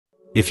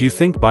If you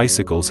think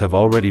bicycles have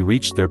already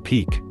reached their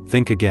peak,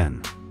 think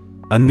again.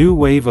 A new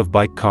wave of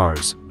bike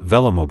cars,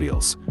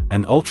 velomobiles,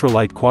 and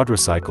ultralight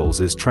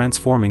quadricycles is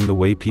transforming the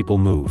way people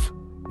move.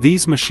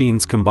 These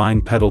machines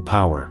combine pedal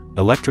power,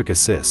 electric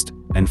assist,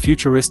 and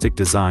futuristic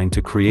design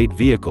to create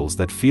vehicles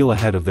that feel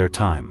ahead of their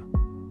time.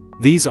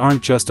 These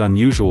aren't just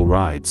unusual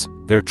rides,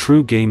 they're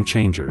true game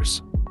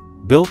changers.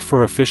 Built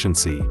for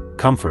efficiency,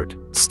 comfort,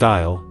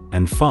 style,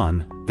 and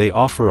fun, they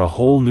offer a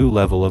whole new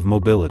level of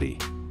mobility.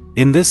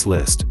 In this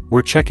list,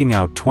 we're checking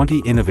out 20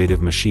 innovative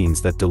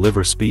machines that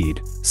deliver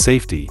speed,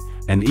 safety,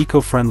 and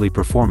eco-friendly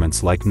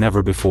performance like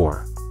never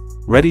before.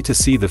 Ready to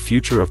see the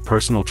future of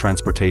personal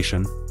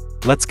transportation?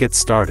 Let's get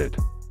started.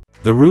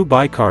 The Roo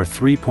Bicar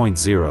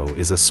 3.0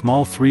 is a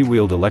small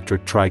three-wheeled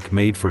electric trike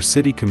made for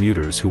city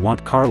commuters who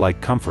want car-like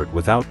comfort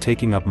without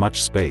taking up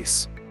much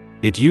space.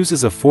 It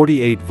uses a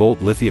 48-volt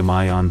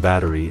lithium-ion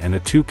battery and a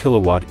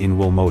 2-kilowatt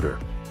in-wheel motor,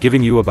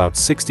 giving you about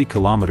 60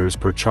 kilometers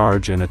per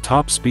charge and a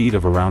top speed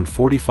of around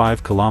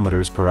 45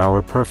 kilometers per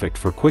hour, perfect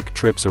for quick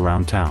trips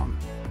around town.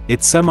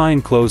 Its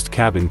semi-enclosed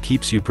cabin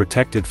keeps you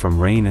protected from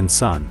rain and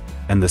sun,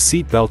 and the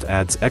seat belt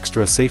adds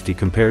extra safety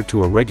compared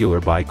to a regular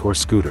bike or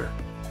scooter.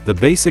 The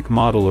basic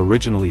model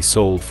originally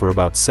sold for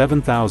about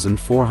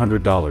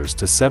 $7,400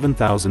 to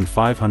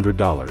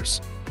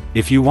 $7,500.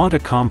 If you want a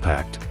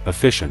compact,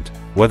 efficient,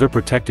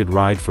 weather-protected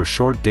ride for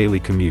short daily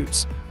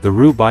commutes, the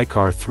Roo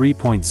Bicar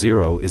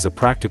 3.0 is a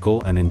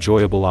practical and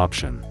enjoyable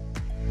option.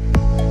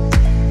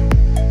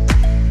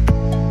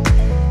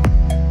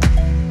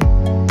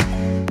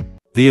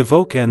 The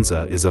Evoque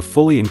Enza is a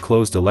fully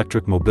enclosed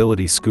electric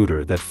mobility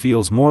scooter that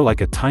feels more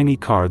like a tiny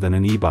car than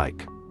an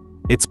e-bike.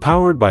 It's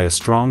powered by a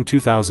strong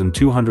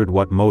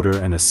 2,200-watt motor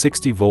and a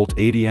 60-volt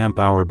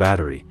 80-amp-hour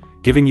battery,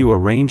 giving you a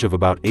range of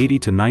about 80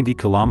 to 90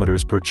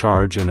 kilometers per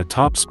charge and a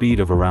top speed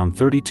of around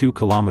 32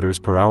 kilometers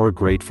per hour,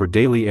 great for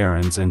daily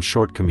errands and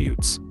short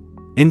commutes.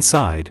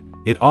 Inside,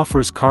 it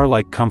offers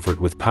car-like comfort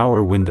with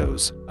power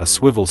windows, a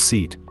swivel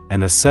seat,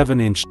 and a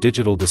 7-inch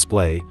digital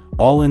display,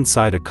 all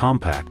inside a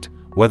compact,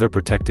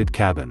 weather-protected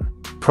cabin.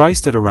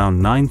 Priced at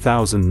around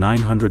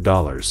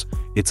 $9,900,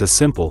 it's a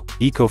simple,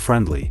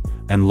 eco-friendly,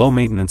 and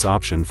low-maintenance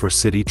option for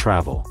city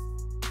travel.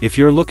 If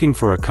you're looking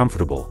for a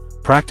comfortable,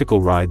 practical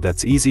ride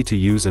that's easy to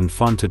use and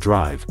fun to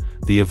drive,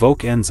 the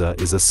Evoque Enza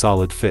is a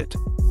solid fit.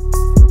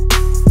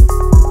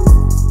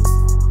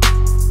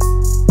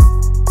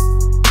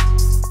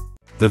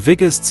 The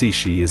VIGOZ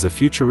Cixi is a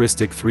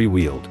futuristic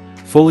three-wheeled,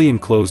 fully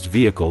enclosed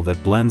vehicle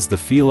that blends the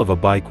feel of a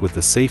bike with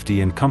the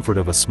safety and comfort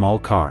of a small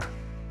car.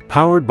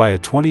 Powered by a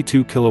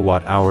 22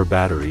 kilowatt-hour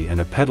battery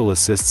and a pedal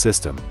assist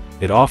system,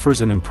 it offers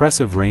an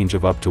impressive range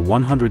of up to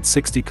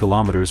 160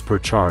 kilometers per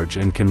charge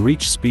and can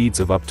reach speeds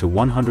of up to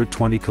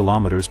 120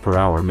 kilometers per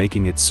hour,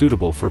 making it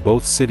suitable for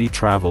both city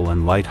travel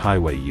and light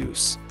highway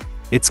use.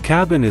 Its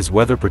cabin is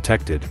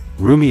weather-protected,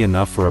 roomy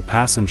enough for a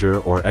passenger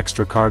or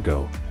extra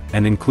cargo,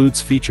 and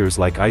includes features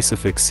like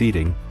ISOFIX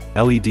seating,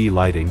 LED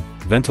lighting,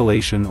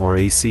 ventilation or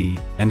AC,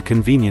 and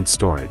convenient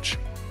storage.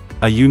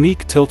 A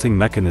unique tilting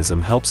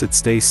mechanism helps it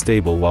stay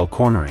stable while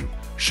cornering,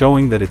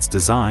 showing that its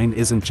design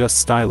isn't just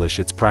stylish,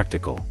 it's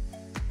practical.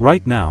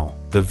 Right now,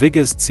 the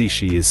VIGOZ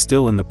Cixi is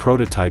still in the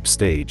prototype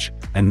stage,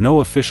 and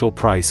no official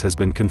price has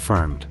been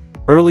confirmed.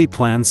 Early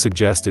plans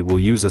suggest it will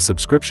use a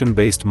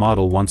subscription-based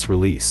model once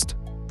released.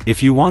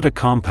 If you want a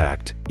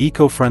compact,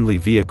 eco-friendly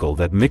vehicle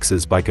that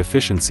mixes bike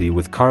efficiency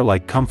with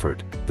car-like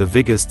comfort, the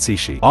VIGOZ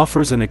Cixi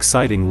offers an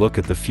exciting look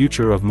at the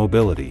future of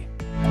mobility.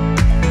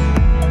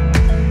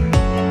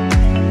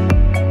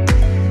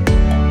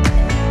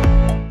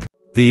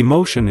 The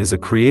AEMOTION is a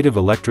creative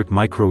electric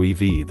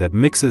micro-EV that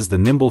mixes the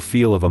nimble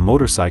feel of a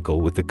motorcycle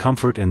with the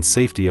comfort and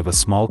safety of a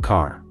small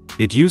car.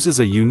 It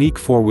uses a unique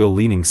four-wheel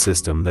leaning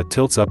system that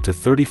tilts up to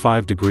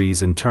 35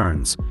 degrees in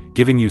turns,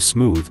 giving you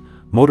smooth,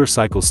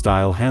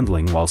 motorcycle-style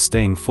handling while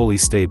staying fully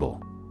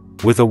stable.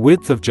 With a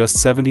width of just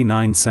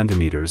 79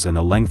 centimeters and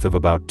a length of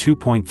about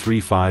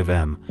 2.35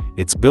 m,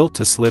 it's built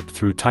to slip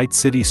through tight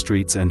city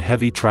streets and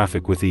heavy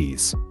traffic with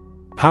ease.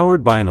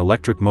 Powered by an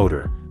electric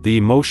motor, the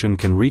AEMOTION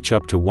can reach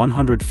up to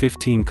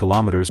 115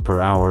 kilometers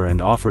per hour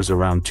and offers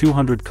around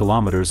 200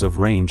 kilometers of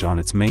range on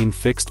its main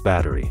fixed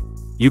battery.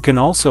 You can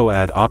also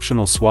add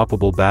optional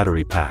swappable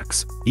battery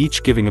packs,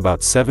 each giving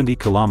about 70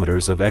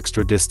 kilometers of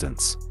extra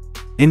distance.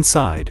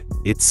 Inside,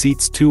 it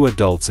seats 2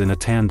 adults in a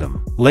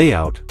tandem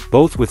layout,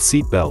 both with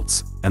seat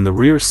belts, and the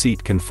rear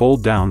seat can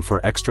fold down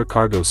for extra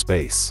cargo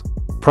space.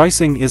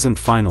 Pricing isn't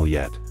final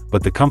yet,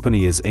 but the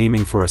company is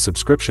aiming for a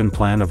subscription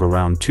plan of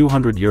around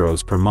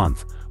 €200 per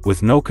month,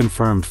 with no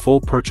confirmed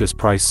full purchase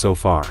price so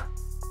far.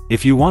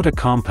 If you want a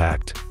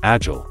compact,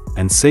 agile,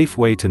 and safe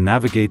way to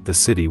navigate the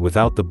city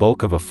without the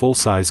bulk of a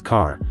full-size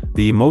car,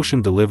 the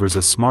AEMOTION delivers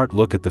a smart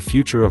look at the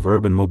future of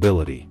urban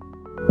mobility.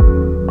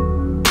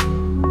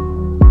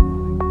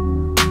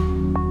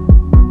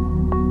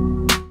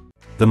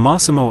 The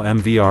Massimo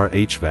MVR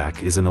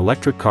HVAC is an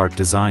electric cart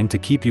designed to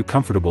keep you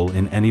comfortable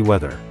in any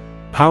weather.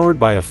 Powered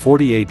by a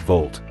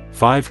 48-volt,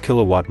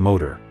 5-kilowatt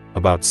motor,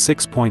 about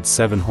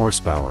 6.7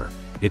 horsepower,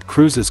 it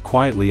cruises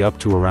quietly up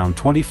to around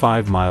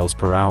 25 miles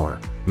per hour,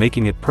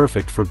 making it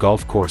perfect for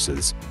golf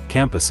courses,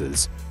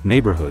 campuses,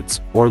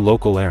 neighborhoods, or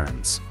local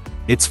errands.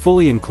 Its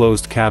fully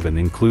enclosed cabin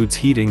includes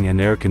heating and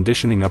air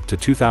conditioning, up to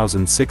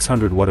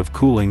 2,600 watt of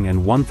cooling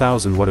and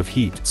 1,000 watt of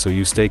heat, so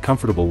you stay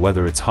comfortable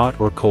whether it's hot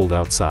or cold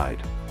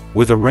outside.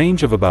 With a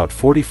range of about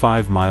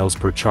 45 miles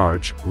per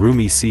charge,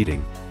 roomy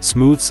seating,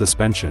 smooth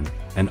suspension,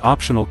 and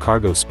optional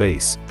cargo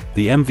space,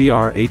 the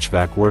MVR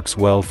HVAC works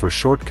well for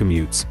short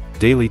commutes,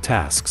 daily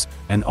tasks,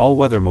 and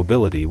all-weather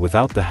mobility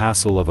without the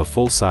hassle of a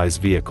full-size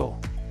vehicle.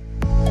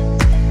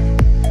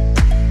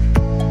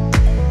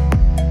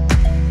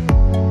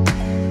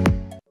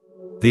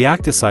 The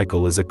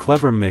Acticycle is a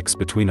clever mix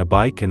between a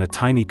bike and a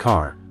tiny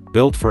car,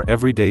 built for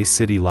everyday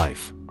city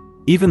life.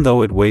 Even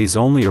though it weighs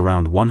only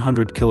around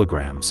 100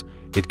 kilograms,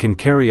 it can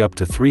carry up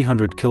to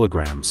 300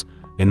 kilograms,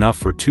 enough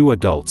for 2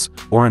 adults,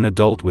 or an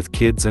adult with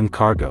kids and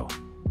cargo.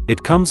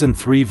 It comes in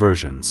 3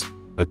 versions: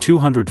 a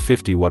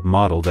 250 watt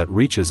model that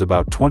reaches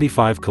about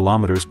 25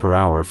 kilometers per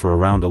hour for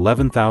around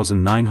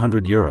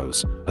 11,900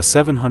 euros, a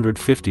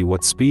 750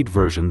 watt speed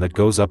version that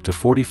goes up to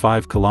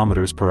 45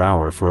 kilometers per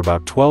hour for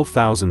about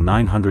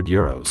 12,900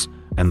 euros,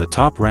 and the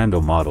top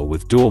rando model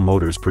with dual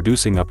motors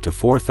producing up to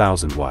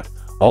 4,000 watt,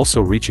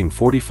 also reaching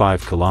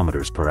 45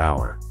 kilometers per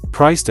hour,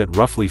 priced at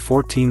roughly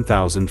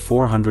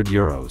 14,400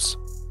 euros.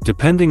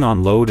 Depending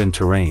on load and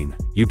terrain,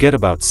 you get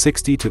about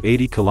 60 to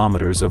 80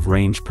 kilometers of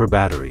range per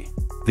battery.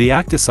 The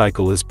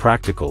Acticycle is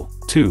practical,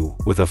 too,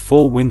 with a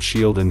full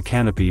windshield and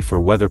canopy for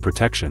weather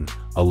protection,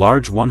 a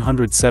large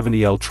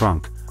 170L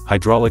trunk,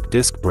 hydraulic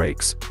disc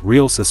brakes,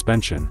 real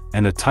suspension,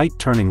 and a tight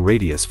turning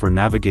radius for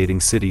navigating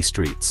city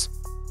streets.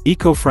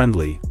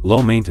 Eco-friendly,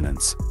 low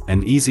maintenance,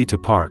 and easy to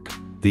park,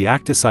 the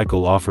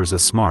Acticycle offers a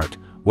smart,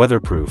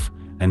 weatherproof,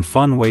 and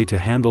fun way to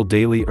handle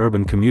daily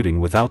urban commuting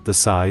without the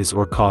size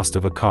or cost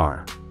of a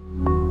car.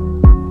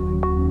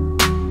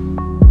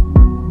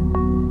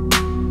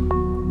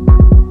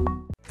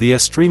 The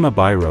Estrima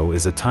Biro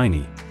is a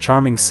tiny,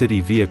 charming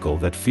city vehicle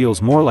that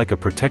feels more like a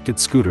protected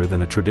scooter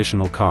than a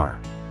traditional car.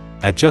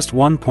 At just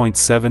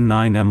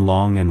 1.79 m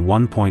long and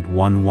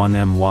 1.11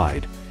 m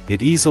wide,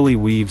 it easily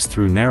weaves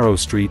through narrow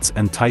streets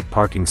and tight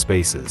parking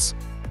spaces.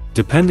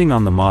 Depending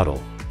on the model,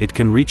 it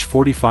can reach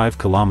 45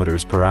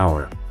 km per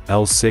hour,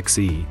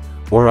 L6E,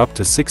 or up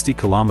to 60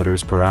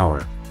 km per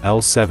hour,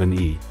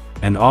 L7E,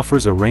 and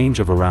offers a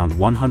range of around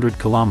 100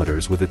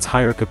 km with its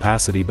higher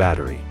capacity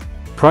battery.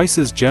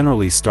 Prices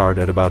generally start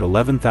at about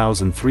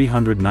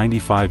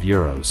 11,395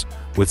 euros,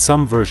 with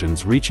some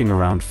versions reaching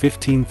around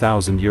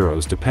 15,000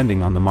 euros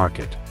depending on the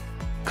market.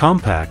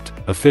 Compact,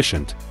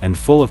 efficient, and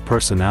full of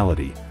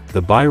personality,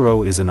 the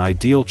Biro is an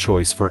ideal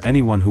choice for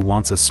anyone who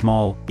wants a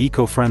small,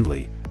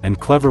 eco-friendly, and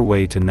clever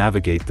way to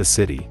navigate the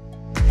city.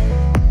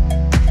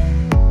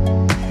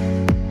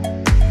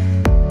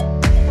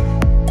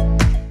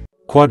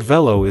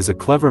 Quadvelo is a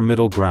clever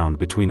middle ground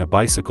between a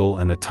bicycle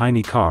and a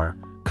tiny car,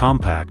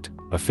 compact,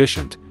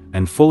 efficient,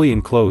 and fully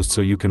enclosed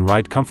so you can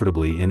ride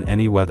comfortably in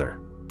any weather.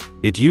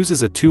 It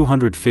uses a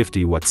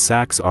 250 watt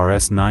Sachs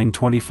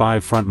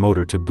RS925 front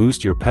motor to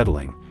boost your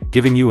pedaling,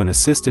 giving you an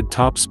assisted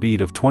top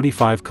speed of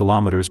 25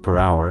 km per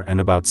hour and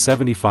about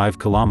 75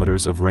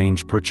 km of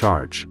range per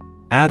charge.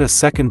 Add a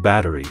second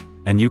battery,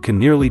 and you can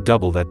nearly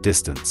double that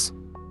distance.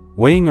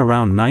 Weighing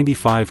around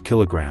 95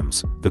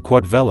 kilograms, the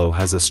Quadvelo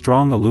has a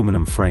strong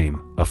aluminum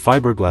frame, a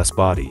fiberglass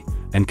body,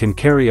 and can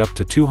carry up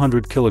to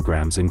 200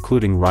 kilograms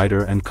including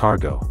rider and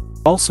cargo.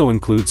 Also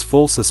includes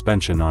full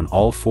suspension on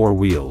all 4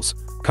 wheels,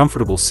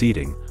 comfortable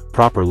seating,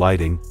 proper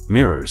lighting,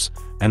 mirrors,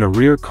 and a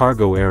rear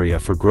cargo area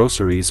for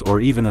groceries or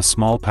even a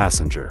small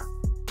passenger.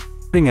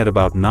 Starting at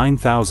about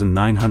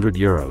 9,900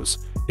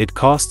 euros, it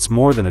costs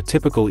more than a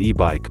typical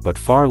e-bike but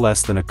far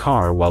less than a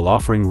car while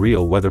offering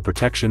real weather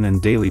protection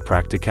and daily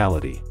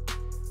practicality.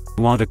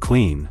 Want a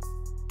clean,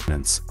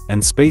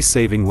 and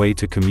space-saving way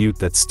to commute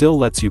that still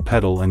lets you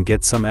pedal and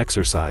get some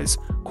exercise,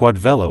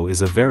 Quadvelo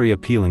is a very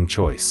appealing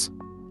choice.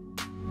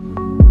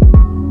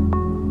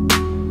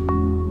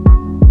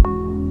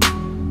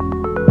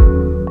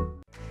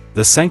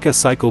 The Sanka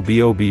Cycle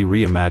BOB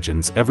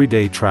reimagines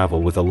everyday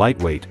travel with a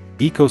lightweight,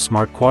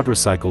 eco-smart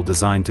quadricycle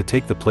designed to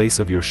take the place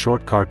of your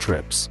short car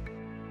trips.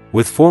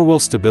 With 4-wheel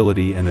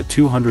stability and a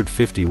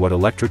 250 watt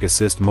electric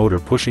assist motor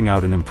pushing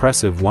out an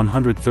impressive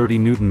 130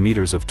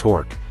 Nm of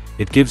torque,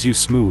 it gives you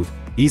smooth,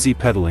 easy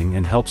pedaling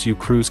and helps you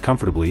cruise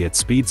comfortably at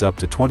speeds up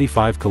to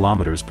 25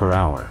 km per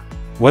hour.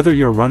 Whether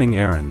you're running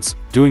errands,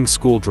 doing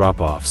school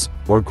drop-offs,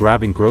 or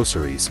grabbing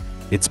groceries,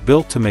 it's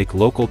built to make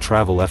local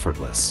travel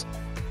effortless.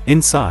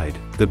 Inside,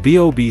 the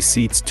BOB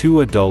seats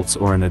 2 adults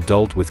or an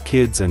adult with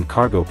kids and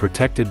cargo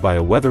protected by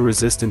a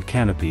weather-resistant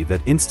canopy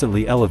that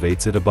instantly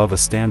elevates it above a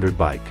standard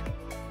bike.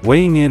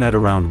 Weighing in at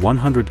around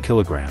 100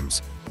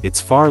 kilograms,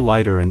 it's far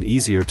lighter and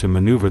easier to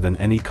maneuver than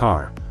any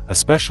car,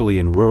 especially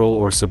in rural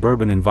or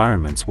suburban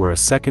environments where a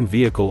second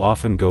vehicle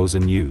often goes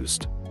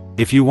unused.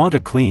 If you want a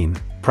clean,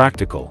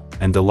 practical,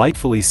 and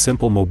delightfully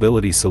simple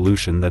mobility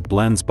solution that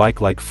blends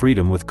bike-like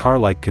freedom with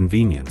car-like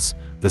convenience,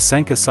 the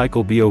Sanka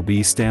Cycle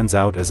BOB stands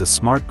out as a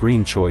smart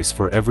green choice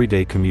for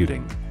everyday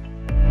commuting.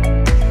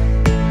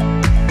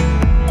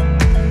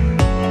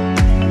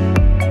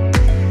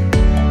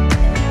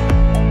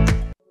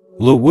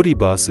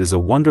 Woodybus is a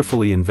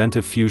wonderfully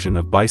inventive fusion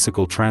of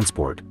bicycle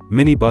transport,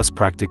 minibus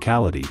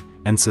practicality,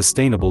 and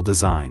sustainable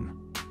design.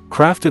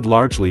 Crafted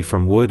largely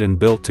from wood and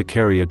built to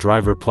carry a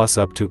driver plus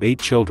up to 8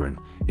 children,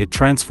 it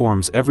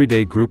transforms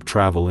everyday group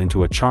travel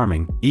into a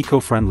charming,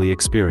 eco-friendly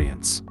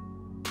experience.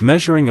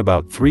 Measuring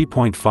about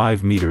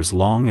 3.5 meters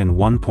long and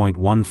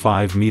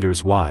 1.15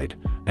 meters wide,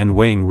 and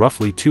weighing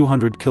roughly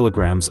 200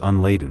 kilograms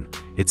unladen,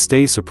 it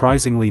stays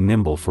surprisingly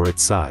nimble for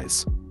its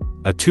size.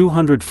 A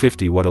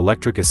 250-watt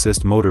electric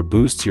assist motor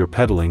boosts your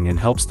pedaling and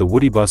helps the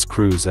Woodybus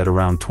cruise at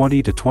around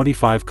 20 to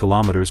 25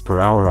 kilometers per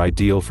hour,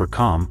 ideal for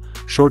calm,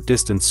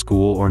 short-distance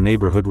school or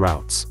neighborhood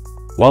routes.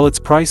 While its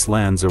price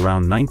lands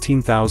around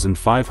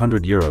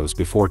 €19,500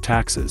 before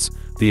taxes,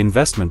 the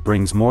investment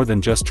brings more than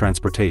just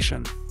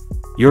transportation.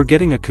 You're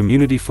getting a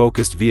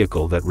community-focused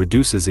vehicle that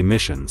reduces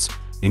emissions,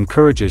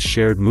 encourages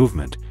shared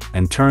movement,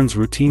 and turns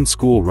routine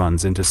school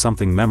runs into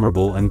something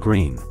memorable and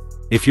green.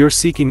 If you're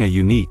seeking a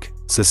unique,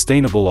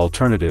 sustainable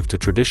alternative to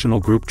traditional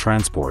group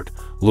transport,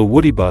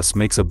 Woodybus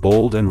makes a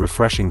bold and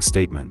refreshing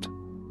statement.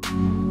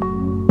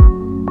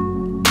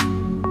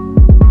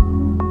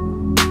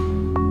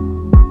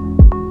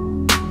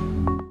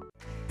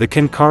 The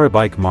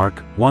Car-Ebike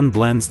Mark-1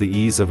 blends the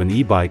ease of an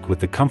e-bike with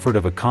the comfort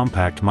of a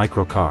compact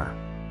microcar.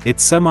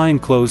 Its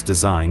semi-enclosed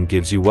design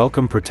gives you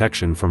welcome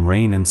protection from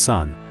rain and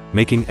sun,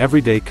 making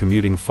everyday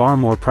commuting far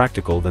more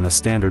practical than a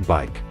standard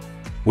bike.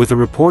 With a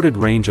reported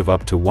range of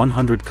up to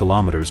 100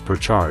 kilometers per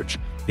charge,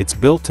 it's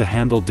built to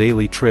handle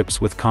daily trips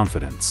with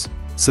confidence.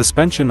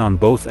 Suspension on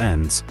both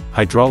ends,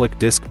 hydraulic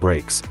disc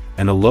brakes,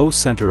 and a low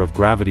center of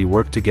gravity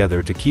work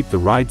together to keep the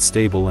ride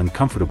stable and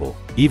comfortable,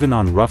 even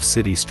on rough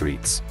city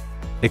streets.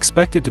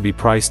 Expected to be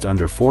priced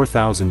under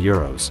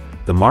 €4,000,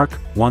 the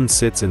Mark-1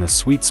 sits in a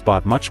sweet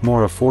spot, much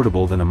more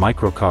affordable than a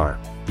microcar,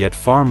 yet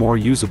far more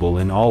usable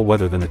in all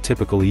weather than a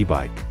typical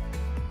e-bike.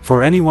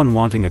 For anyone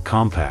wanting a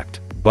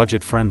compact,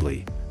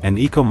 budget-friendly, and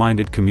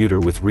eco-minded commuter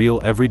with real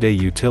everyday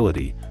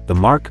utility, the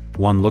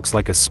Mark-1 looks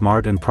like a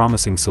smart and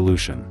promising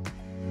solution.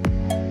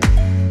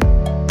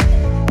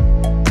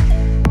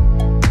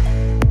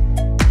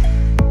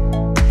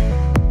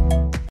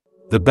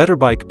 The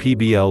BetterBike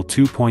PEBL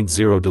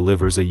 2.0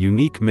 delivers a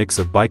unique mix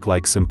of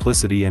bike-like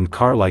simplicity and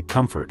car-like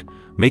comfort,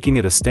 making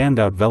it a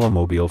standout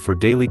velomobile for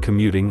daily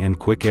commuting and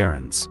quick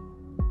errands.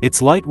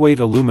 Its lightweight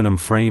aluminum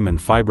frame and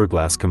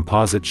fiberglass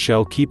composite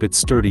shell keep it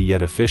sturdy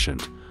yet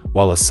efficient,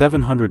 while a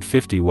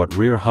 750-watt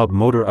rear hub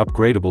motor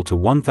upgradable to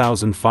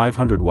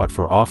 1,500-watt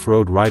for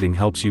off-road riding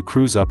helps you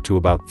cruise up to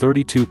about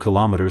 32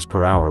 kilometers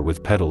per hour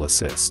with pedal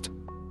assist.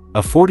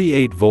 A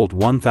 48-volt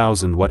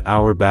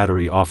 1,000-watt-hour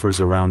battery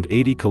offers around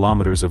 80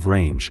 kilometers of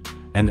range,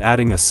 and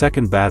adding a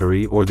second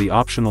battery or the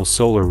optional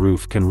solar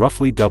roof can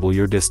roughly double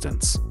your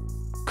distance.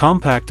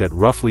 Compact at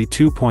roughly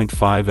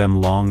 2.5 m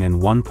long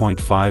and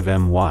 1.5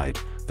 m wide,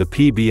 the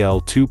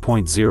PEBL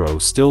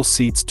 2.0 still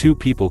seats 2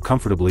 people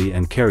comfortably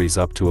and carries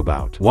up to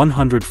about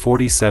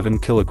 147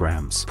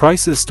 kilograms.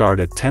 Prices start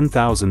at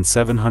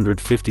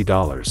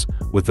 $10,750,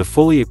 with the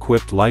fully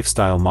equipped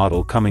lifestyle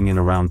model coming in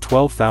around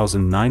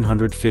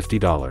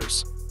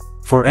 $12,950.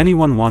 For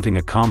anyone wanting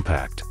a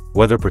compact,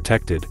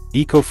 weather-protected,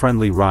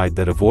 eco-friendly ride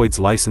that avoids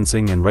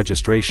licensing and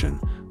registration,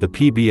 the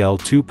PEBL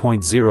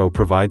 2.0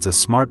 provides a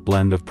smart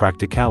blend of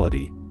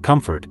practicality,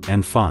 comfort,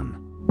 and fun.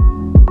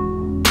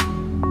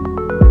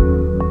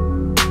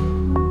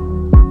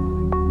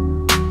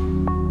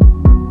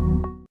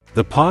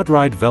 The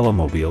PodRide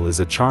Velomobile is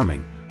a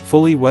charming,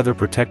 fully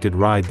weather-protected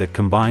ride that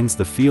combines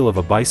the feel of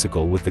a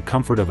bicycle with the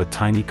comfort of a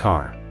tiny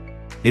car.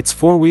 Its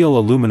four-wheel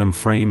aluminum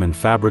frame and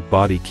fabric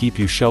body keep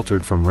you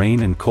sheltered from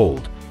rain and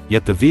cold,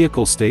 yet the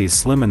vehicle stays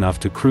slim enough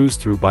to cruise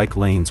through bike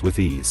lanes with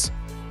ease.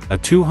 A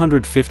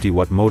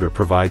 250-watt motor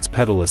provides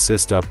pedal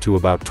assist up to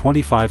about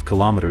 25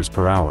 kilometers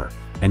per hour,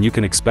 and you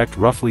can expect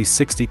roughly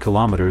 60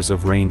 kilometers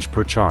of range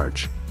per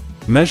charge.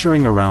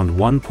 Measuring around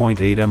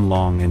 1.8 m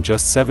long and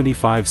just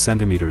 75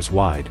 centimeters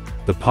wide,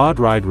 the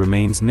PodRide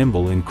remains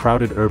nimble in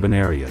crowded urban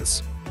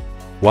areas.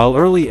 While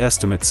early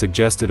estimates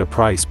suggested a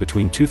price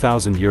between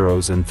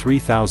 €2,000 and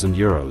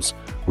 €3,000,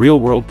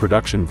 real-world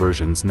production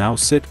versions now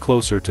sit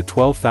closer to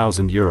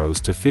 €12,000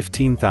 to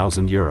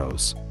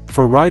 €15,000.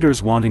 For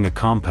riders wanting a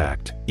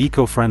compact,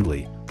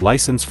 eco-friendly,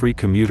 license-free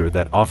commuter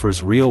that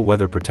offers real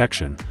weather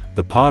protection,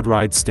 the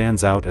PodRide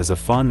stands out as a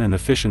fun and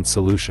efficient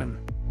solution.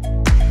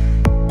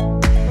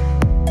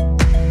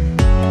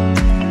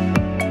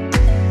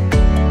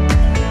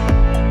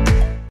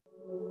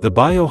 The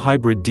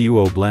Bio-Hybrid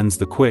Duo blends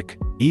the quick,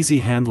 easy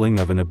handling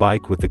of an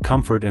e-bike with the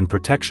comfort and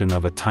protection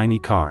of a tiny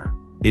car.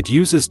 It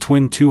uses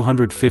twin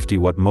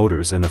 250-watt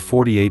motors and a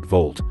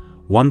 48-volt,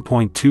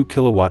 1.2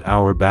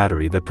 kilowatt-hour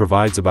battery that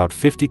provides about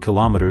 50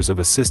 kilometers of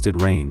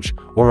assisted range,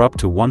 or up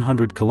to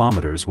 100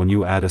 kilometers when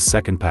you add a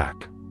second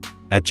pack.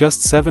 At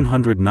just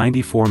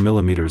 794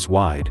 millimeters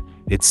wide,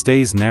 it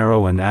stays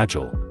narrow and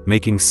agile,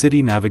 making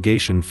city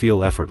navigation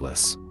feel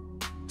effortless.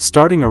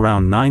 Starting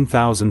around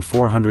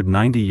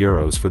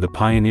 €9,490 for the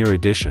Pioneer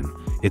Edition,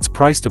 it's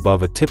priced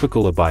above a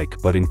typical e-bike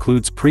but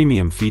includes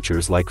premium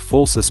features like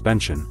full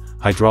suspension,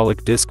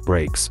 hydraulic disc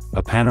brakes,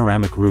 a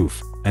panoramic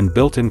roof, and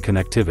built-in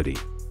connectivity.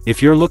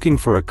 If you're looking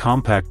for a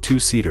compact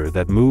two-seater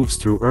that moves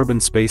through urban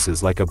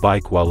spaces like a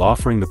bike while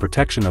offering the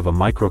protection of a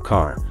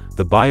microcar,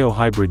 the Bio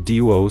Hybrid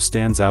Duo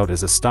stands out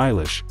as a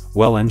stylish,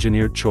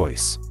 well-engineered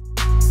choice.